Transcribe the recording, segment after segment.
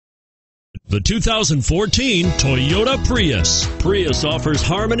The 2014 Toyota Prius. Prius offers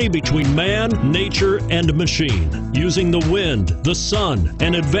harmony between man, nature, and machine. Using the wind, the sun,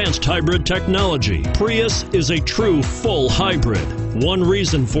 and advanced hybrid technology, Prius is a true full hybrid. One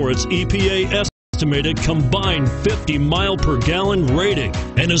reason for its EPA estimated combined 50 mile per gallon rating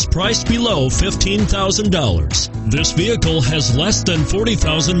and is priced below $15,000. This vehicle has less than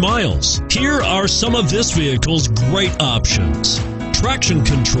 40,000 miles. Here are some of this vehicle's great options: traction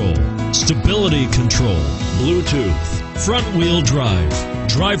control, stability control, Bluetooth, front wheel drive,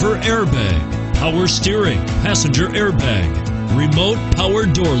 driver airbag, power steering, passenger airbag, remote power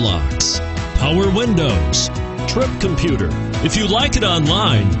door locks, power windows, trip computer. If you like it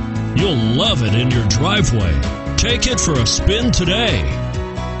online, you'll love it in your driveway. Take it for a spin today.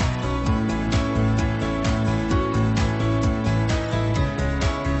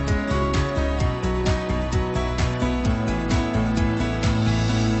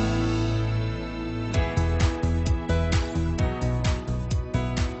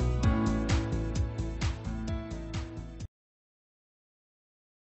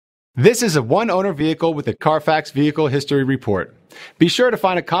 This is a one-owner vehicle with a Carfax Vehicle History Report. Be sure to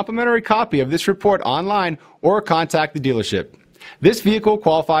find a complimentary copy of this report online or contact the dealership. This vehicle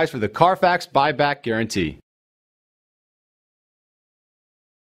qualifies for the Carfax Buyback Guarantee.